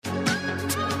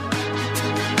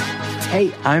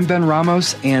Hey, I'm Ben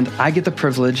Ramos, and I get the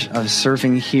privilege of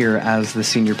serving here as the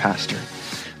senior pastor.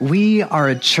 We are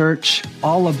a church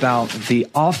all about the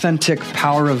authentic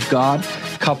power of God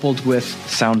coupled with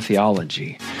sound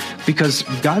theology, because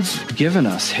God's given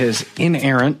us his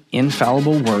inerrant,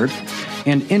 infallible word,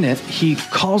 and in it, he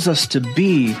calls us to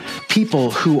be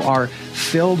people who are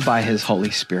filled by his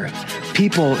Holy Spirit,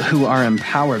 people who are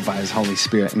empowered by his Holy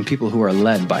Spirit, and people who are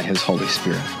led by his Holy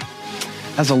Spirit.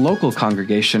 As a local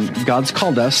congregation, God's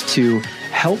called us to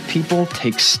help people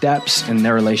take steps in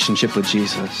their relationship with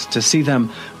Jesus, to see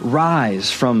them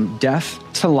rise from death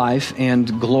to life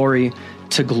and glory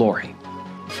to glory.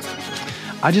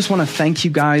 I just want to thank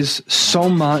you guys so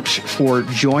much for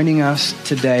joining us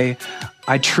today.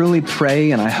 I truly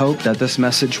pray and I hope that this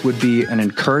message would be an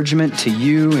encouragement to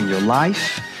you in your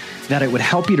life, that it would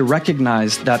help you to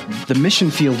recognize that the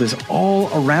mission field is all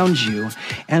around you,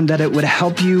 and that it would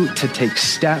help you to take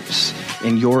steps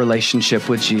in your relationship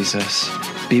with Jesus.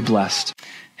 Be blessed.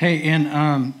 Hey,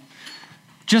 and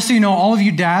just so you know, all of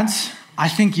you dads, I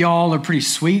think y'all are pretty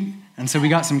sweet, and so we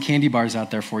got some candy bars out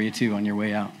there for you too on your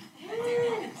way out.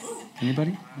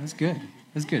 Anybody? That's good.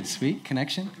 That's good. Sweet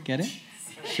connection. Get it?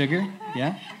 Sugar?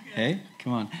 Yeah? Hey,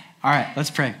 come on. All right,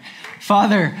 let's pray.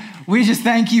 Father, we just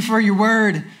thank you for your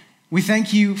word. We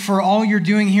thank you for all you're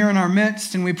doing here in our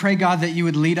midst, and we pray, God, that you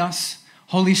would lead us.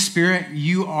 Holy Spirit,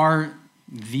 you are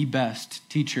the best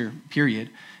teacher, period.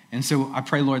 And so I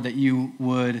pray, Lord, that you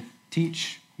would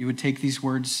teach. You would take these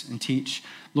words and teach.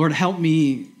 Lord, help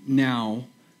me now.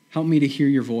 Help me to hear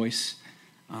your voice.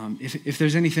 If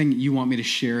there's anything you want me to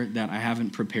share that I haven't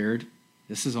prepared,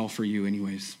 this is all for you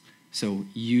anyways. So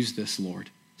use this, Lord.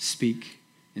 Speak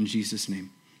in Jesus' name.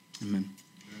 Amen.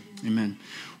 Amen.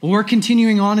 Well, we're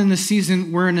continuing on in this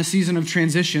season. We're in a season of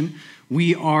transition.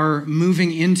 We are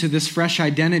moving into this fresh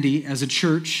identity as a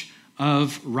church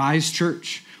of Rise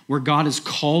Church, where God has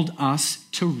called us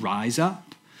to rise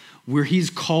up, where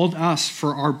he's called us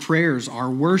for our prayers,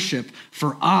 our worship,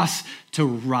 for us to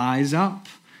rise up.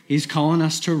 He's calling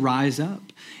us to rise up.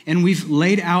 And we've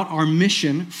laid out our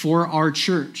mission for our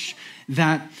church,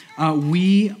 that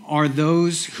we are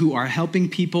those who are helping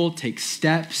people take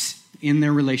steps in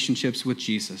their relationships with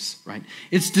Jesus, right?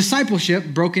 It's discipleship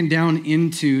broken down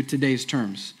into today's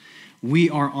terms. We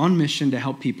are on mission to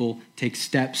help people take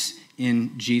steps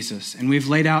in Jesus. And we've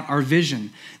laid out our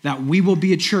vision that we will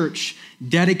be a church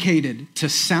dedicated to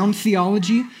sound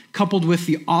theology coupled with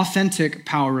the authentic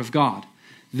power of God.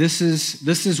 This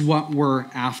is what we're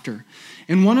after.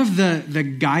 And one of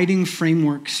the guiding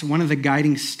frameworks, one of the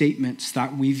guiding statements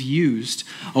that we've used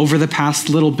over the past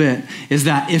little bit is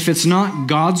that if it's not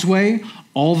God's way,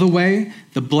 all the way,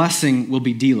 the blessing will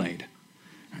be delayed.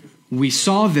 We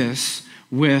saw this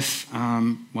with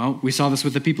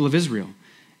the people of Israel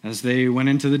as they went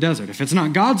into the desert. If it's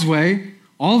not God's way,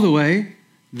 all the way,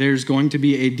 there's going to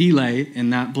be a delay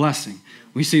in that blessing.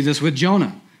 We see this with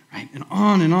Jonah, right? And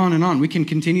on and on and on. We can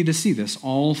continue to see this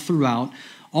all throughout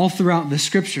the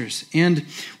scriptures. And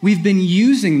we've been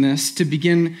using this to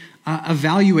begin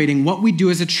evaluating what we do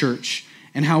as a church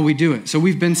and how we do it. So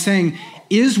we've been saying,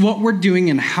 is what we're doing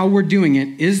and how we're doing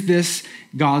it, is this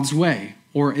God's way?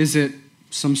 Or is it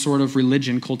some sort of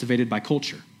religion cultivated by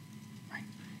culture? Right?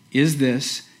 Is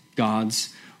this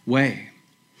God's way?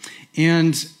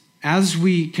 And as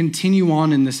we continue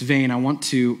on in this vein, I want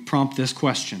to prompt this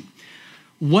question.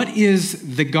 What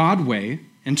is the God way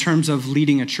in terms of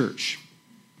leading a church?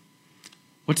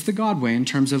 What's the God way in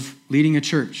terms of leading a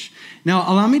church? Now,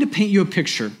 allow me to paint you a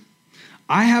picture.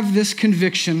 I have this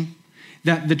conviction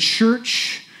that the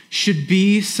church should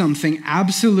be something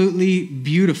absolutely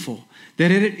beautiful,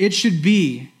 that it should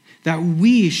be, that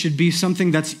we should be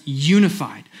something that's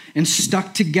unified and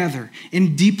stuck together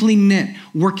and deeply knit,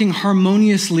 working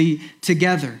harmoniously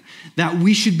together, that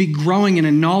we should be growing in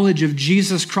a knowledge of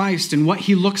Jesus Christ and what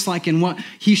he looks like and what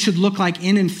he should look like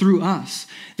in and through us,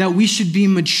 that we should be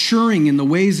maturing in the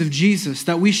ways of Jesus,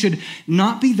 that we should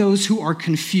not be those who are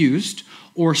confused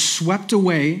or swept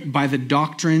away by the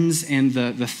doctrines and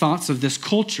the thoughts of this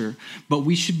culture, but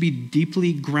we should be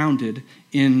deeply grounded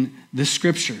in the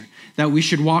scripture, that we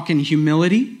should walk in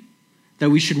humility, that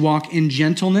we should walk in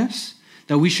gentleness,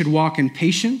 that we should walk in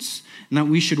patience, and that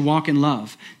we should walk in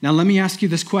love. Now, let me ask you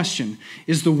this question.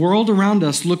 Is the world around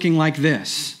us looking like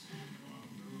this?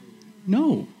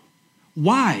 No.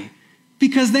 Why?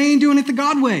 Because they ain't doing it the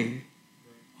God way,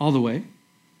 all the way.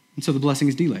 And so the blessing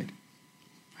is delayed.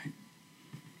 Right?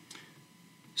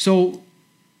 So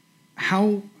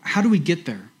how do we get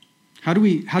there? How do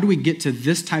we get to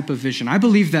this type of vision? I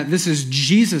believe that this is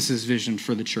Jesus's vision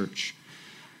for the church.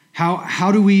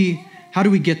 How do we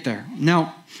get there?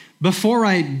 Now, before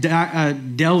I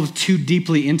delve too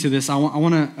deeply into this, I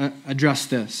want to address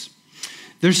this.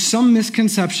 There's some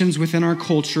misconceptions within our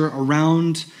culture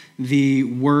around the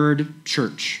word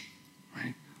church.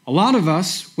 Right? A lot of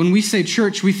us, when we say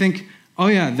church, we think, oh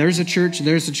yeah, there's a church,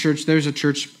 there's a church, there's a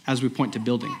church, as we point to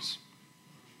buildings.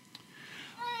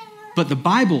 But the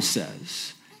Bible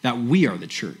says that we are the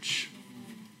church.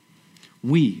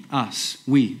 We, us,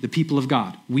 we, the people of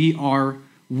God. We are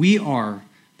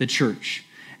the church.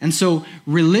 And so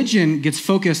religion gets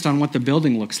focused on what the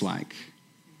building looks like.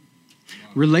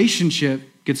 Relationship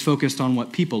gets focused on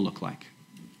what people look like.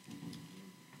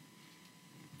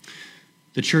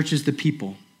 The church is the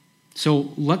people.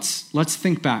 So let's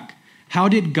think back. How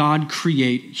did God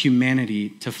create humanity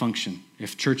to function?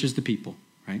 If church is the people,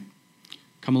 right?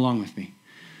 Come along with me.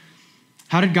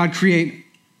 How did God create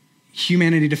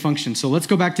humanity to function? So let's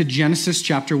go back to Genesis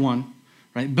chapter 1,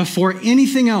 right? Before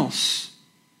anything else,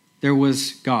 there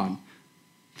was God.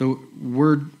 The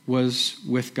Word was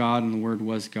with God, and the Word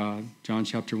was God. John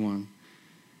chapter 1.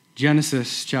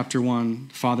 Genesis chapter 1,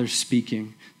 the Father's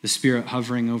speaking, the Spirit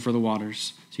hovering over the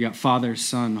waters. So you got Father,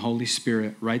 Son, Holy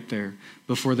Spirit right there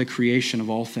before the creation of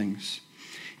all things.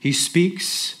 He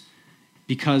speaks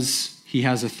because he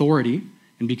has authority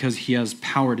and because he has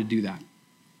power to do that.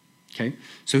 Okay?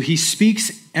 So he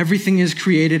speaks, everything is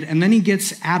created, and then he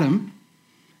gets Adam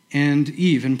and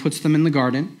Eve and puts them in the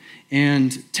garden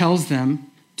and tells them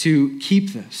to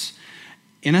keep this.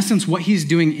 In essence, what he's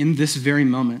doing in this very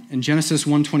moment, in Genesis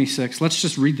 1:26, let's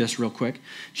just read this real quick.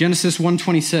 Genesis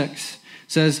 1:26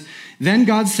 says, "Then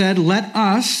God said, let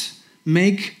us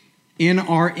make man in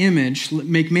our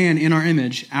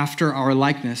image after our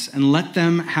likeness, and let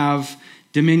them have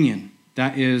dominion."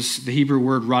 That is the Hebrew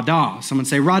word radah. Someone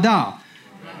say radah.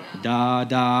 Da,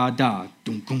 da, da.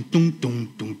 Dum, dum, dum,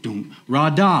 dum, dum, dum.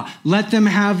 Radah. Let them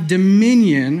have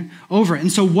dominion over it.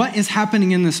 And so what is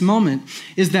happening in this moment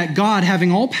is that God,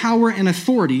 having all power and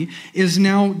authority, is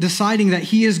now deciding that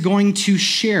he is going to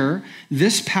share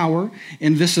this power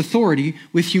and this authority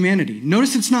with humanity.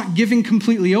 Notice it's not giving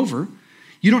completely over.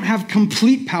 You don't have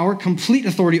complete power, complete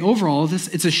authority over all of this.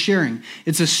 It's a sharing.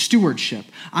 It's a stewardship.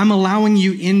 I'm allowing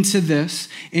you into this,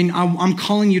 and I'm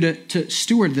calling you to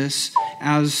steward this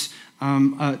as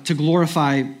to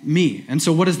glorify me. And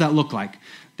so what does that look like?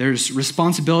 There's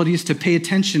responsibilities to pay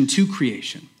attention to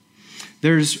creation.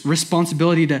 There's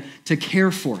responsibility to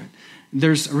care for it.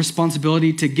 There's a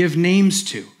responsibility to give names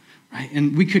to, right?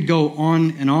 And we could go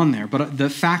on and on there. But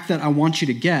the fact that I want you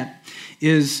to get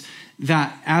is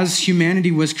that as humanity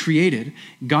was created,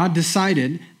 God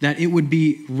decided that it would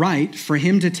be right for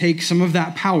him to take some of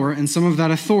that power and some of that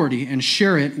authority and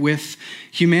share it with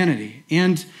humanity.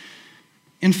 And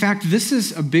in fact, this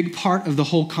is a big part of the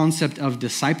whole concept of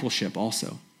discipleship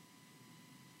also.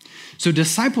 So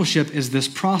discipleship is this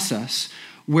process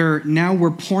where now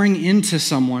we're pouring into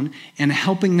someone and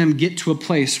helping them get to a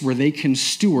place where they can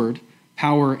steward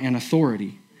power and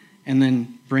authority and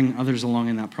then bring others along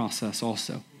in that process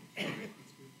also.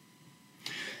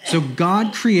 So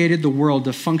God created the world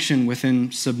to function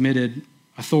within submitted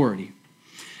authority.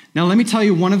 Now, let me tell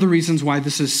you one of the reasons why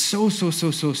this is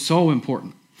so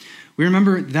important. We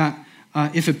remember that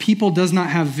if a people does not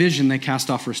have vision, they cast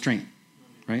off restraint,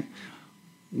 right?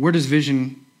 Where does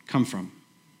vision come from?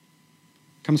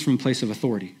 It comes from a place of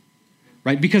authority,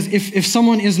 right? Because if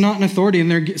someone is not an authority and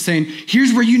they're saying,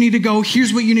 here's where you need to go,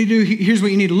 here's what you need to do, here's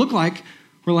what you need to look like,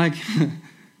 we're like,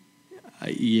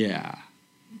 yeah.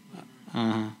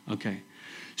 Okay.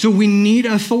 So we need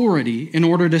authority in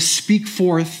order to speak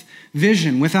forth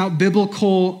vision. Without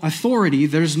biblical authority,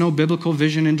 there's no biblical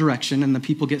vision and direction, and the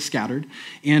people get scattered.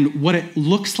 And what it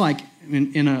looks like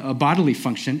in a bodily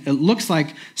function, it looks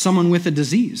like someone with a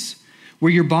disease,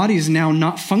 where your body is now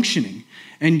not functioning.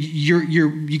 And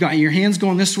you got your hands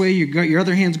going this way, you got your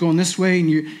other hands going this way, and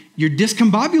you're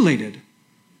discombobulated.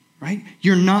 Right?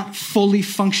 You're not fully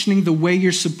functioning the way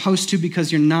you're supposed to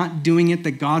because you're not doing it the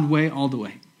God way all the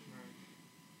way.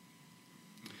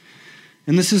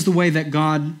 And this is the way that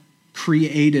God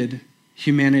created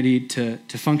humanity to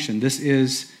function. This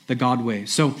is the God way.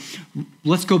 So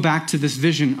let's go back to this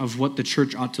vision of what the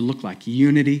church ought to look like.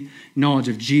 Unity, knowledge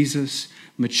of Jesus,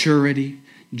 maturity,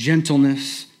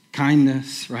 gentleness,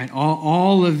 kindness, right?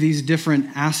 All of these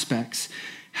different aspects.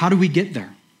 How do we get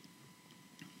there?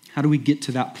 How do we get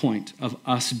to that point of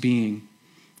us being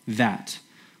that?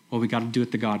 Well, we got to do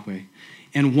it the God way.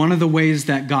 And one of the ways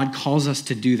that God calls us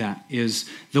to do that is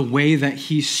the way that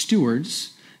he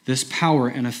stewards this power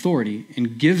and authority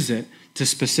and gives it to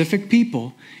specific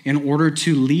people in order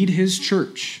to lead his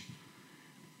church.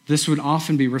 This would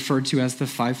often be referred to as the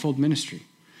fivefold ministry,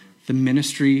 the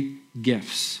ministry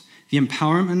gifts, the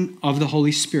empowerment of the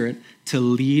Holy Spirit to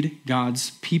lead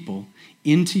God's people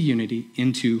into unity,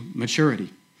 into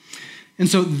maturity. And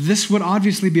so this would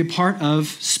obviously be a part of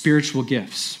spiritual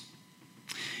gifts.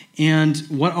 And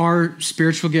what are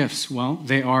spiritual gifts? Well,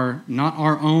 they are not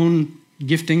our own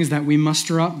giftings that we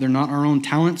muster up. They're not our own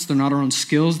talents. They're not our own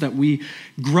skills that we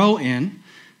grow in.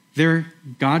 They're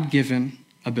God-given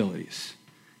abilities.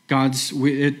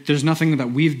 There's nothing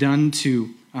that we've done to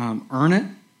earn it,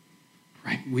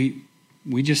 right?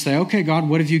 We just say, okay, God,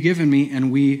 what have you given me?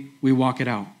 And we walk it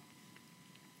out.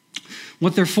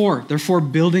 What they're for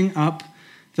building up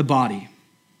the body.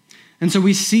 And so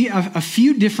we see a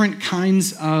few different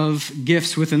kinds of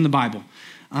gifts within the Bible.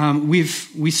 We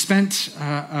spent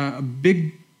a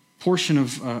big portion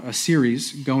of a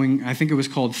series going, I think it was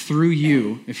called Through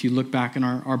You, if you look back in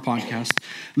our podcast,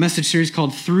 a message series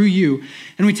called Through You,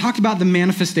 and we talked about the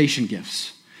manifestation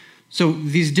gifts. So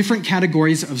these different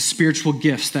categories of spiritual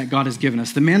gifts that God has given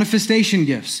us. The manifestation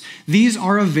gifts, these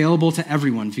are available to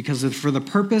everyone because for the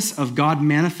purpose of God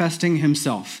manifesting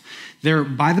himself. They're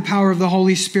by the power of the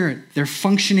Holy Spirit. They're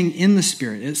functioning in the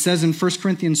Spirit. It says in 1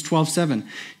 Corinthians 12:7,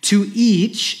 to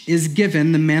each is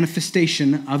given the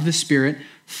manifestation of the Spirit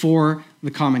for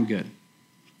the common good.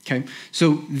 Okay,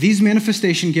 so these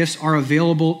manifestation gifts are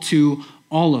available to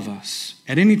all of us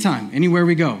at any time, anywhere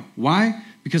we go. Why?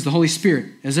 Because the Holy Spirit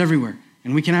is everywhere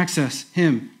and we can access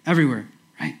him everywhere,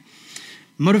 right?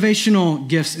 Motivational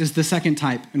gifts is the second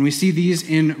type, and we see these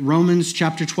in Romans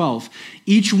chapter 12.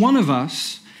 Each one of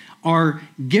us are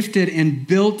gifted and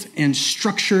built and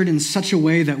structured in such a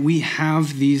way that we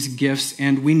have these gifts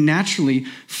and we naturally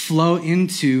flow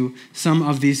into some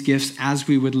of these gifts as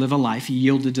we would live a life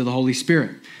yielded to the Holy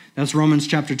Spirit. That's Romans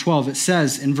chapter 12. It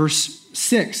says in verse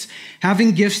 6,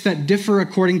 having gifts that differ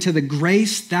according to the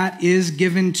grace that is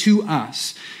given to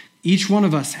us. Each one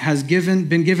of us has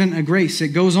been given a grace. It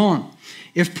goes on.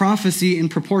 If prophecy in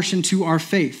proportion to our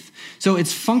faith. So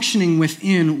it's functioning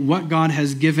within what God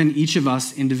has given each of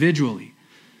us individually.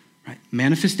 Right?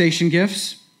 Manifestation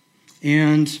gifts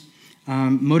and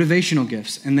motivational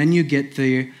gifts. And then you get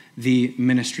the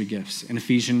ministry gifts in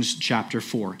Ephesians chapter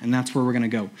 4. And that's where we're going to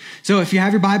go. So if you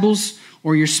have your Bibles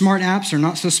or your smart apps or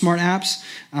not so smart apps,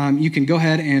 you can go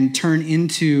ahead and turn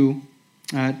to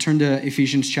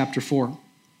Ephesians chapter 4.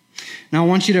 Now, I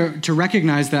want you to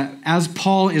recognize that as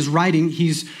Paul is writing,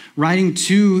 he's writing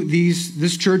to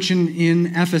this church in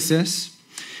Ephesus,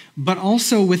 but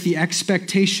also with the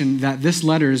expectation that this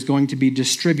letter is going to be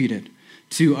distributed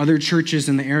to other churches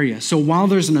in the area. So while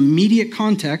there's an immediate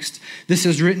context, this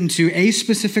is written to a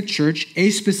specific church, a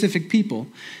specific people,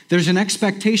 there's an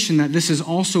expectation that this is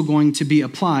also going to be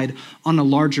applied on a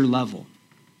larger level.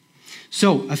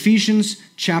 So Ephesians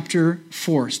chapter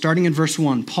 4, starting in verse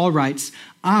 1, Paul writes,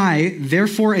 I,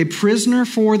 therefore a prisoner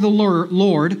for the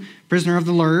Lord, prisoner of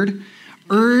the Lord,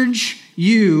 urge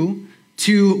you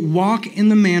to walk in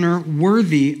the manner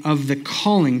worthy of the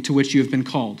calling to which you have been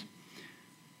called,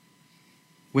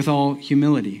 with all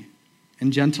humility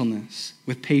and gentleness,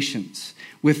 with patience,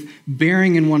 with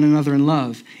bearing in one another in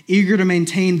love, eager to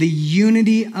maintain the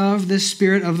unity of the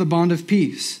Spirit of the bond of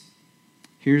peace.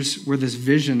 Here's where this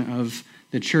vision of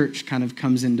the church kind of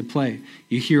comes into play.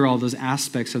 You hear all those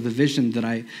aspects of the vision that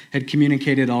I had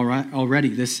communicated already,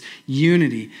 this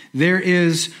unity. There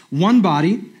is one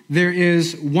body, there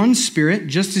is one Spirit,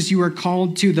 just as you are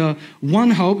called to the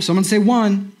one hope, someone say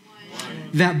one,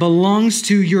 that belongs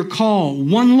to your call.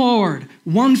 One Lord,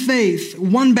 one faith,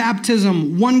 one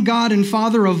baptism, one God and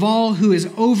Father of all, who is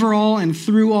over all and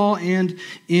through all and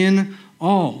in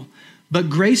all. But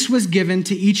grace was given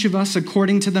to each of us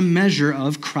according to the measure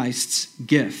of Christ's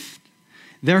gift.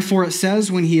 Therefore it says,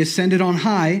 when he ascended on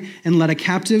high and led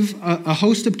a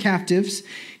host of captives,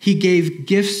 he gave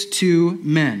gifts to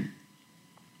men.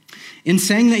 In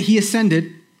saying that he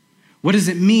ascended, what does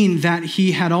it mean that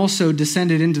he had also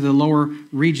descended into the lower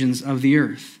regions of the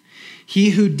earth? He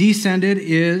who descended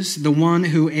is the one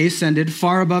who ascended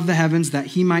far above the heavens that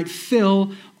he might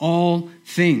fill all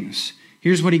things.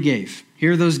 Here's what he gave.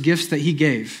 Here are those gifts that he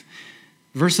gave.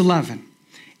 Verse 11,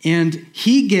 and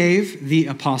he gave the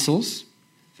apostles,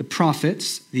 the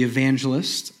prophets, the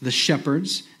evangelists, the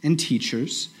shepherds, and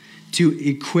teachers to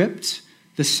equip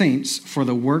the saints for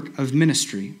the work of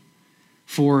ministry,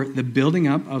 for the building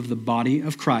up of the body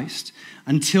of Christ,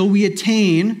 until we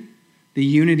attain the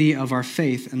unity of our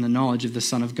faith and the knowledge of the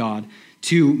Son of God,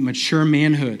 to mature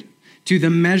manhood, to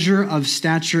the measure of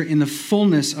stature in the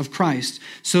fullness of Christ,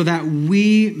 so that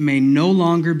we may no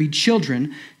longer be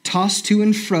children, tossed to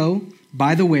and fro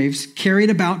by the waves, carried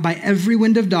about by every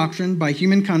wind of doctrine, by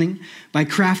human cunning, by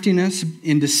craftiness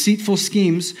in deceitful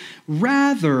schemes.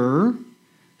 Rather,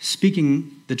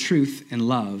 speaking the truth in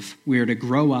love, we are to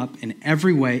grow up in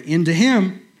every way into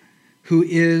him who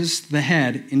is the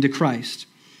head, into Christ,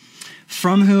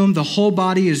 from whom the whole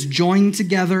body is joined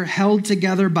together, held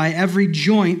together by every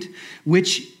joint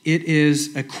which it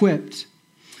is equipped.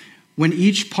 When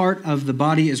each part of the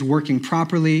body is working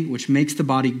properly, which makes the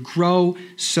body grow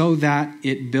so that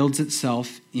it builds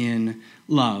itself in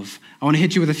love. I want to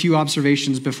hit you with a few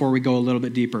observations before we go a little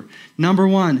bit deeper. Number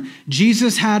one,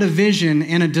 Jesus had a vision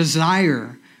and a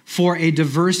desire for a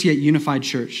diverse yet unified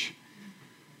church.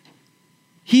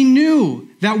 He knew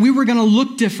that we were going to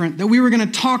look different, that we were going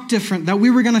to talk different, that we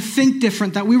were going to think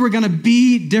different, that we were going to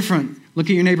be different. Look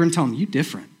at your neighbor and tell him, "You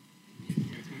different."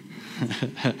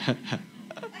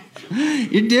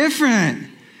 You're different.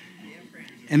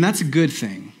 And that's a good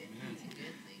thing.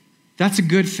 That's a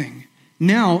good thing.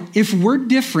 Now, if we're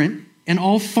different and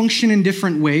all function in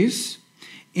different ways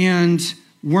and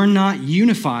we're not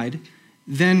unified,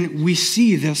 then we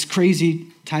see this crazy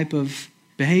type of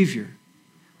behavior.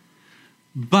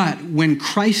 But when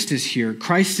Christ is here,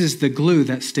 Christ is the glue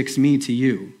that sticks me to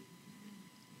you.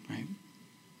 Right?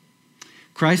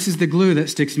 Christ is the glue that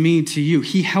sticks me to you.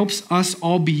 He helps us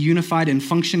all be unified and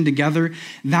function together.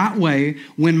 That way,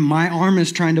 when my arm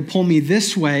is trying to pull me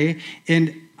this way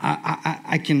and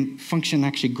I can function,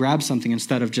 actually grab something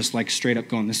instead of just like straight up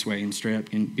going this way and straight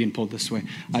up and being pulled this way.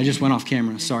 I just went off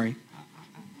camera, sorry.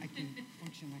 I can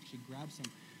function, actually grab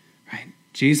something. Right.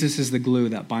 Jesus is the glue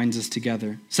that binds us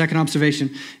together. Second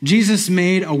observation, Jesus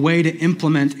made a way to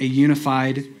implement a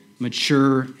unified,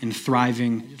 mature, and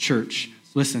thriving church.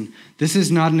 Listen, this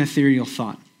is not an ethereal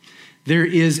thought. There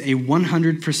is a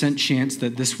 100% chance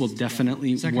that this will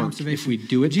definitely work. If we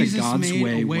do it the God's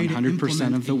way,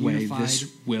 100% of the way,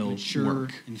 this will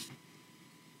work.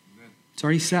 It's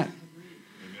already set.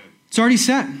 It's already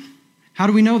set. How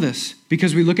do we know this?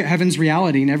 Because we look at heaven's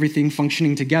reality and everything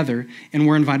functioning together, and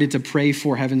we're invited to pray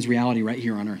for heaven's reality right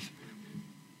here on earth.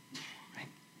 Right?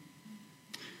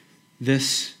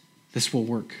 This will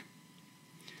work.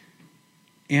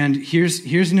 And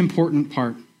here's an important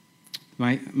part.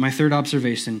 My third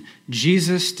observation,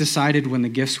 Jesus decided when the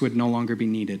gifts would no longer be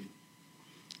needed.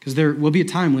 Because there will be a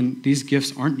time when these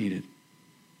gifts aren't needed.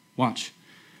 Watch.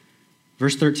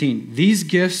 Verse 13, these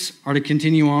gifts are to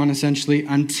continue on essentially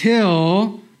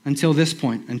until this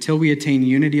point, until we attain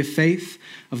unity of faith,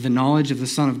 of the knowledge of the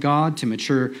Son of God, to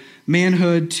mature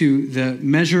manhood, to the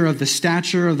measure of the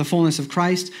stature of the fullness of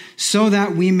Christ, so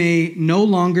that we may no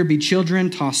longer be children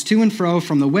tossed to and fro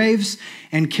from the waves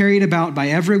and carried about by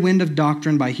every wind of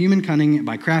doctrine, by human cunning,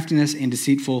 by craftiness and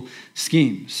deceitful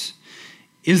schemes.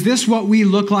 Is this what we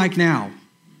look like now?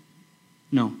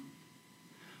 No.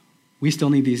 We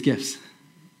still need these gifts.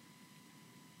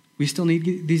 We still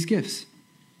need these gifts.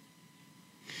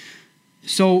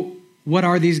 So what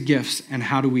are these gifts and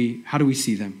how do we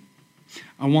see them?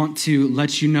 I want to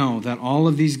let you know that all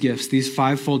of these gifts, these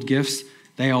fivefold gifts,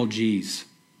 they all G's.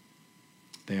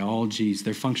 They all G's.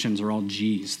 Their functions are all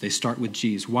G's. They start with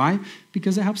G's. Why?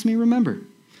 Because it helps me remember.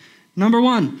 Number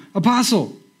one,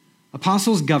 apostle.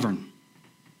 Apostles govern.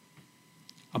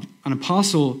 An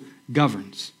apostle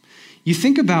governs. You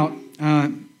think about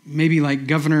maybe like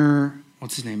Governor,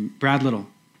 what's his name? Brad Little.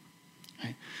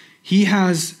 Right? He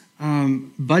has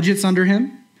budgets under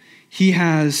him. He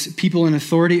has people in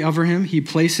authority over him. He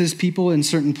places people in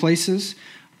certain places.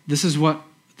 This is what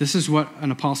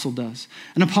an apostle does.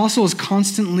 An apostle is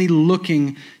constantly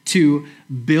looking to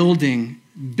building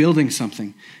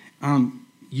something.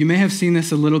 You may have seen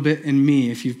this a little bit in me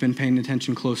if you've been paying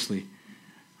attention closely.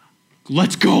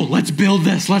 Let's go. Let's build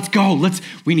this. Let's go.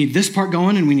 We need this part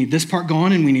going, and we need this part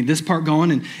going, and we need this part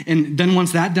going. And then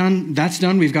once that's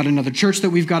done, we've got another church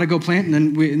that we've got to go plant, and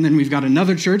then we've got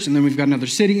another church, and then we've got another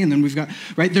city, and then we've got,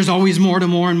 right? There's always more to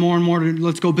more and more and more to,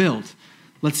 let's go build.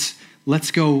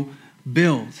 Let's go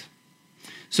build.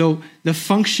 So the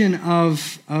function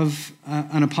of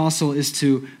an apostle is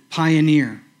to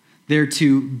pioneer. They're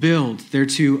to build. They're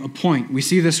to appoint. We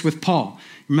see this with Paul.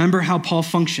 Remember how Paul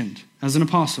functioned as an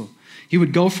apostle. He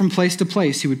would go from place to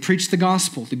place. He would preach the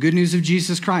gospel, the good news of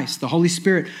Jesus Christ. The Holy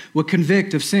Spirit would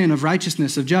convict of sin, of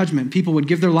righteousness, of judgment. People would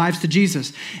give their lives to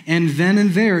Jesus. And then and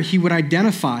there, he would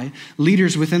identify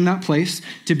leaders within that place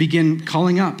to begin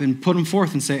calling up and put them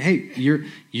forth and say, hey,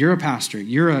 you're a pastor,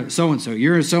 you're a so-and-so,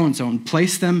 you're a so-and-so, and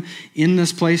place them in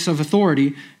this place of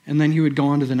authority. And then he would go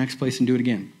on to the next place and do it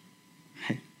again.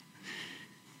 Hey.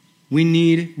 We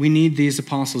need these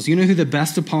apostles. You know who the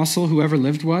best apostle who ever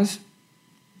lived was?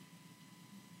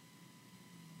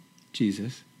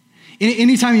 Jesus.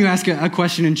 Anytime you ask a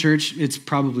question in church, it's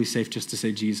probably safe just to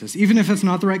say Jesus. Even if it's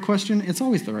not the right question, it's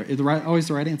always the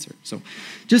right answer. So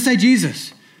just say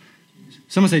Jesus.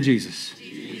 Someone say Jesus.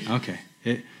 Okay.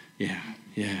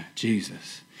 Yeah,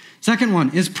 Jesus. Second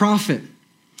one is prophet.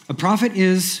 A prophet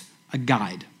is a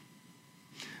guide.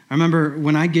 I remember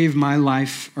when I gave my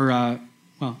life, I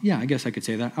guess I could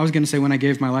say that. I was going to say when I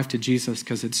gave my life to Jesus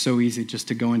because it's so easy just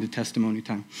to go into testimony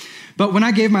time. But when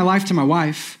I gave my life to my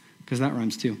wife, because that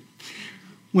rhymes too,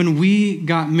 when we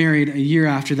got married a year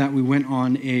after that, we went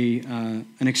on an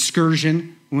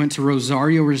excursion. We went to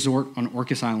Rosario Resort on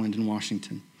Orcas Island in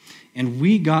Washington. And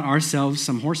we got ourselves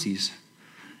some horsies.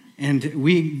 And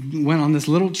we went on this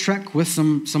little trek with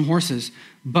some horses.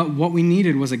 But what we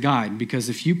needed was a guide, because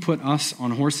if you put us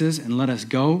on horses and let us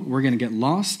go, we're going to get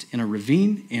lost in a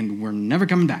ravine and we're never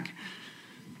coming back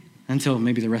until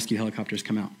maybe the rescue helicopters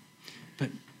come out.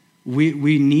 But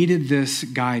we needed this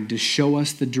guide to show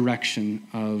us the direction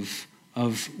of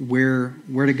where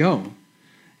to go.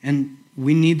 And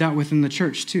we need that within the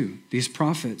church too. These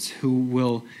prophets who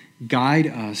will guide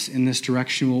us in this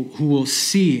direction, who will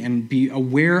see and be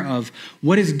aware of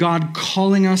what is God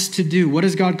calling us to do? What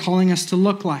is God calling us to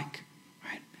look like?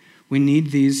 Right? We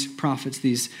need these prophets,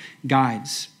 these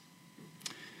guides.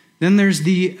 Then there's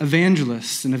the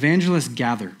evangelists, and evangelists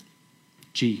gather.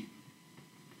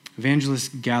 Evangelists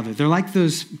gather. They're like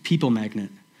those people magnet.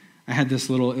 I had this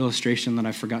little illustration that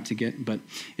I forgot to get, but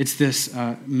it's this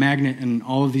magnet, and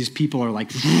all of these people are like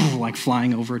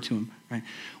flying over to them. Right?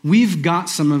 We've got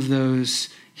some of those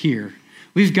here.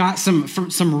 We've got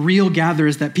some real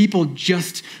gatherers that people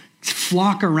just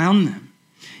flock around them,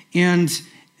 and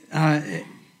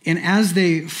as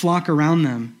they flock around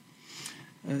them,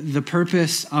 the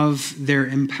purpose of their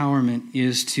empowerment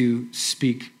is to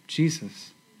speak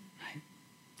Jesus, right?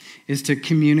 Is to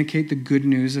communicate the good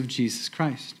news of Jesus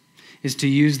Christ. Is to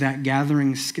use that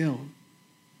gathering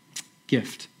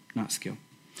gift, not skill.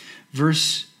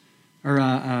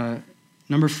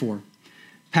 Number 4,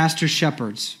 pastor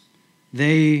shepherds,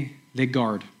 they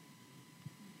guard.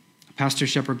 A pastor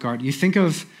shepherd guard. You think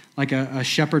of like a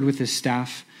shepherd with his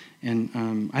staff,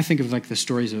 and I think of like the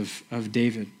stories of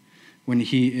David when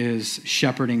he is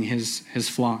shepherding his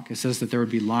flock. It says that there would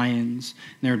be lions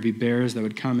and there would be bears that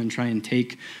would come and try and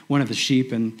take one of the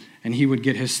sheep, and he would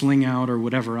get his sling out or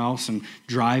whatever else and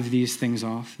drive these things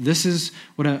off. This is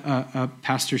what a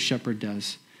pastor shepherd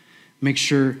does. Make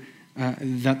sure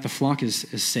that the flock is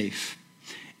safe.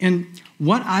 And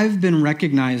what I've been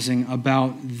recognizing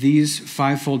about these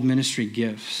fivefold ministry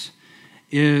gifts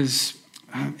is,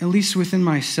 at least within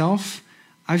myself,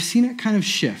 I've seen it kind of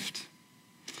shift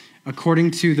according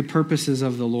to the purposes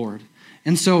of the Lord.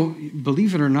 And so,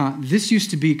 believe it or not, this used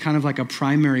to be kind of like a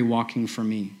primary walking for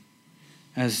me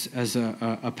as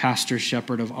a pastor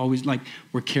shepherd of always like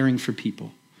we're caring for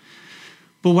people.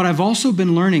 But what I've also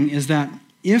been learning is that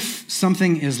if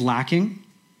something is lacking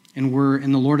and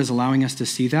the Lord is allowing us to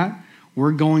see that,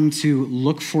 we're going to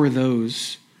look for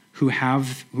those who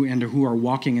are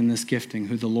walking in this gifting,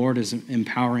 who the Lord is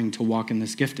empowering to walk in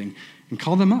this gifting, and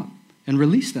call them up and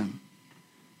release them.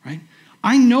 Right?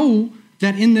 I know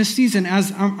that in this season,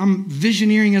 as I'm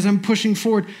visioneering, as I'm pushing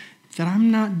forward, that I'm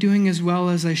not doing as well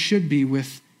as I should be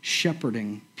with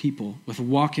shepherding people, with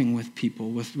walking with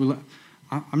people.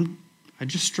 I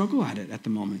just struggle at it at the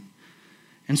moment.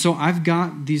 And so I've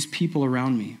got these people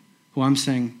around me who I'm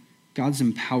saying, God's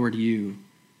empowered you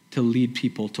to lead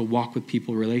people, to walk with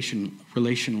people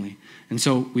relationally. And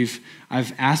so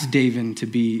I've asked David to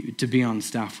be on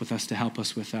staff with us to help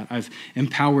us with that. I've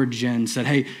empowered Jen, said,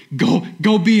 hey,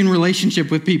 go be in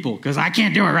relationship with people because I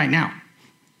can't do it right now.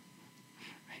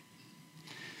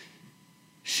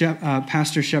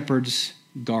 Pastor shepherds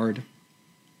guard.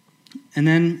 And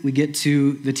then we get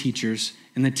to the teachers,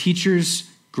 and the teachers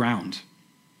ground.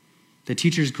 The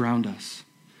teachers ground us.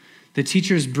 The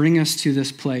teachers bring us to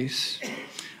this place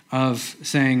of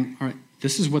saying, all right,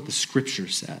 this is what the scripture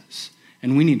says.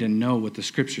 And we need to know what the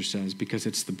scripture says because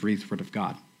it's the breathed word of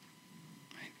God.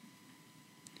 Right?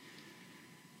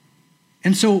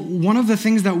 And so one of the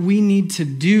things that we need to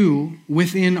do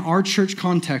within our church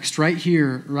context right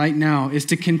here, right now, is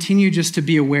to continue just to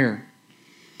be aware.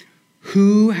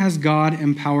 Who has God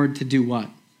empowered to do what?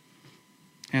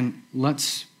 And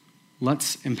let's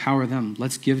empower them.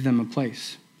 Let's give them a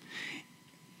place.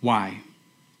 Why?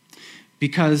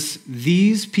 Because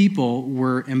these people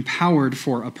were empowered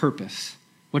for a purpose.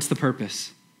 What's the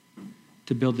purpose?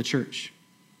 To build the church.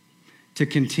 To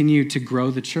continue to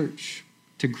grow the church.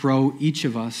 To grow each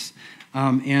of us.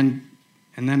 And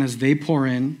then as they pour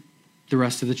in, the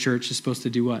rest of the church is supposed to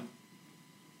do what?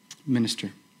 Minister.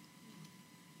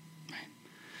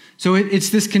 So it's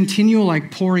this continual like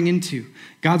pouring into.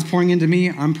 God's pouring into me,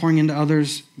 I'm pouring into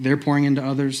others, they're pouring into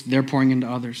others, they're pouring into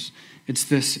others. It's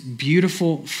this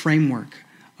beautiful framework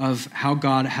of how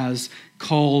God has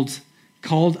called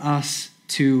us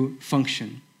to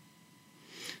function.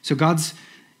 So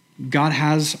God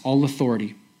has all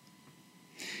authority,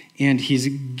 and he's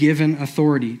given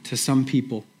authority to some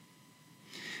people,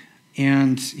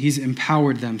 and he's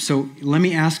empowered them. So let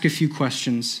me ask a few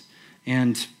questions,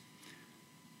 and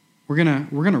we're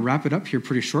gonna wrap it up here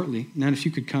pretty shortly. Nat, if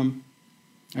you could come.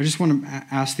 I just want to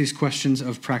ask these questions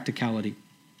of practicality.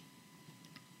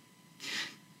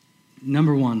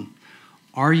 Number one,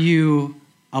 are you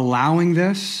allowing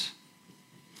this,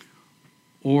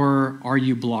 or are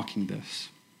you blocking this?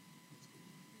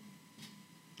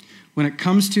 When it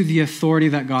comes to the authority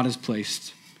that God has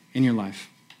placed in your life,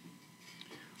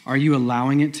 are you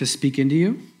allowing it to speak into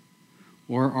you,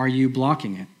 or are you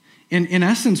blocking it? In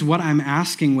essence, what I'm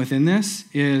asking within this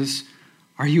is,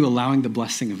 are you allowing the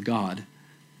blessing of God,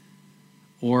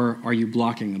 or are you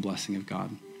blocking the blessing of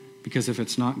God? Because if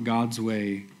it's not God's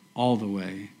way all the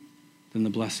way, then the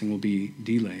blessing will be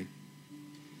delayed.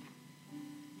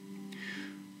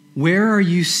 Where are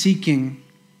you seeking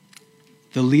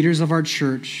the leaders of our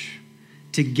church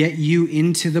to get you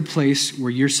into the place where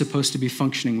you're supposed to be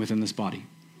functioning within this body?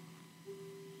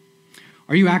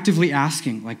 Are you actively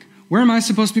asking, like, where am I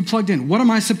supposed to be plugged in? What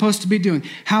am I supposed to be doing?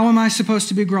 How am I supposed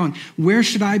to be growing? Where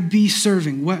should I be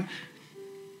serving? What?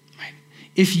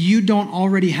 If you don't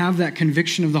already have that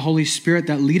conviction of the Holy Spirit,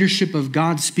 that leadership of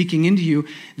God speaking into you,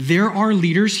 there are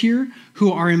leaders here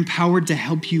who are empowered to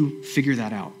help you figure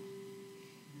that out.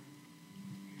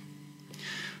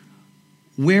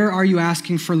 Where are you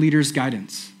asking for leaders'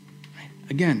 guidance?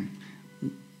 Again,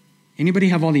 anybody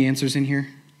have all the answers in here?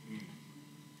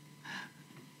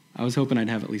 I was hoping I'd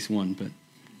have at least one, but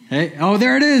hey, oh,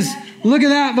 there it is. Look at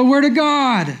that, the Word of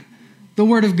God. The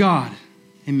Word of God.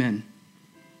 Amen.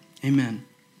 Amen.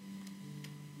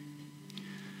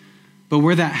 But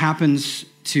where that happens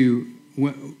to,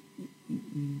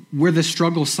 where the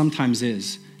struggle sometimes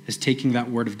is taking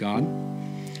that Word of God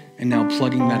and now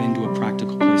plugging that into a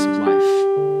practical place of life.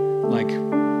 Like,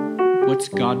 what's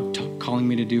God calling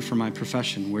me to do for my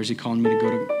profession? Where's he calling me to go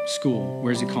to school?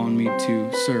 Where's he calling me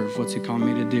to serve? What's he calling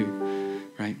me to do,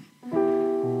 right?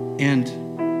 And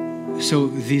so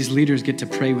these leaders get to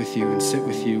pray with you and sit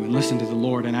with you and listen to the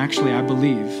Lord. And actually, I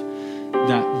believe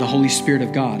that the Holy Spirit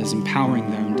of God is empowering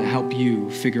them to help you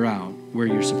figure out where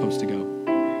you're supposed to go.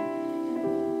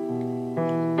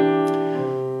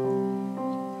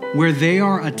 Where they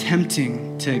are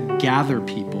attempting to gather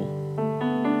people,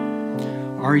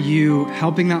 are you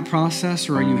helping that process,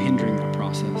 or are you hindering that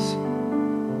process?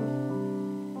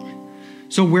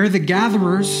 So where the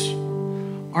gatherers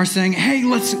are saying, hey,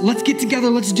 let's get together,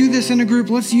 let's do this in a group,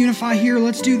 let's unify here,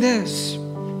 let's do this.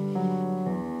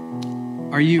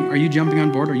 Are you jumping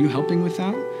on board? Are you helping with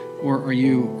that? Or are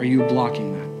you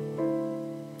blocking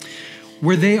that?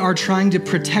 Where they are trying to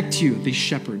protect you, these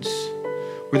shepherds,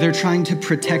 where they're trying to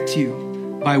protect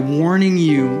you by warning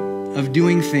you of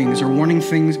doing things, or warning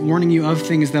you of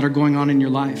things that are going on in your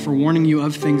life, or warning you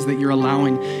of things that you're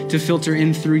allowing to filter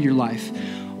in through your life.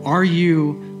 Are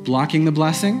you blocking the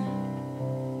blessing,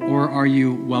 or are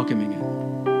you welcoming it?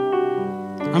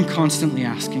 I'm constantly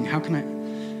asking, how can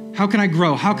I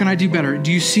grow? How can I do better? Do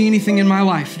you see anything in my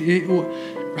life?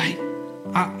 Right?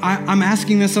 I'm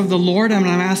asking this of the Lord, and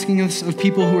I'm asking this of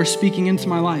people who are speaking into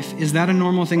my life. Is that a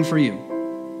normal thing for you?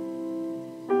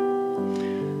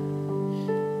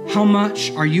 How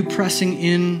much are you pressing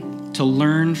in to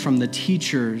learn from the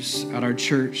teachers at our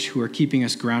church who are keeping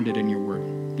us grounded in your word,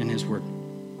 in his word?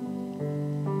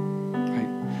 Right?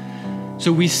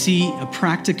 So we see a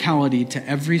practicality to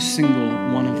every single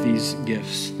one of these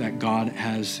gifts that God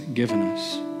has given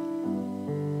us.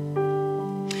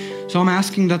 So I'm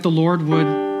asking that the Lord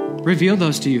would reveal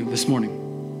those to you this morning.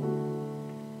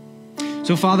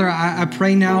 So Father, I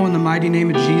pray now in the mighty name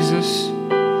of Jesus,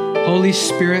 Holy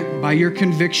Spirit, by your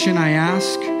conviction, I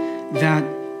ask that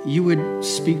you would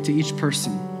speak to each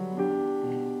person.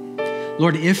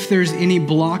 Lord, if there's any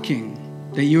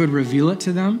blocking, that you would reveal it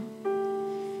to them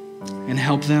and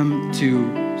help them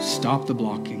to stop the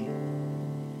blocking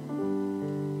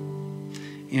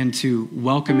and to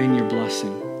welcome in your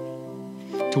blessing,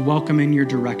 to welcome in your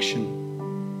direction.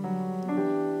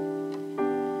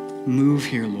 Move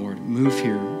here, Lord. Move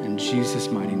here in Jesus'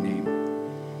 mighty name.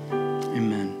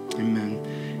 Amen.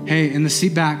 Amen. Hey, in the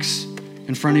seat backs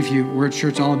in front of you, we're a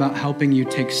church all about helping you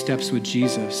take steps with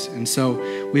Jesus. And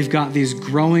so we've got these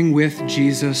Growing with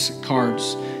Jesus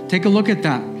cards. Take a look at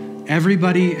that.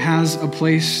 Everybody has a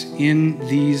place in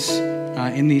these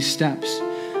steps.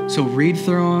 So read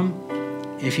through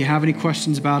them. If you have any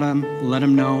questions about them, let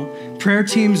them know. Prayer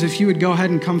teams, if you would go ahead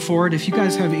and come forward. If you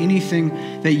guys have anything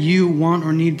that you want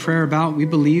or need prayer about, we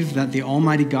believe that the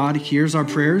Almighty God hears our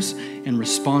prayers and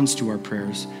responds to our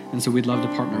prayers. And so we'd love to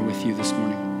partner with you this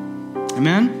morning.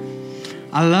 Amen?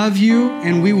 I love you,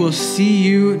 and we will see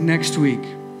you next week.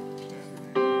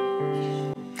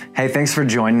 Hey, thanks for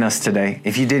joining us today.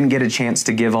 If you didn't get a chance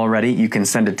to give already, you can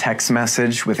send a text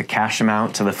message with a cash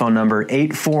amount to the phone number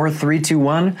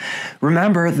 84321.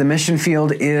 Remember, the mission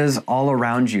field is all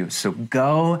around you. So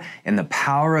go in the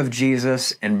power of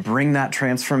Jesus and bring that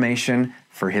transformation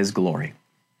for His glory.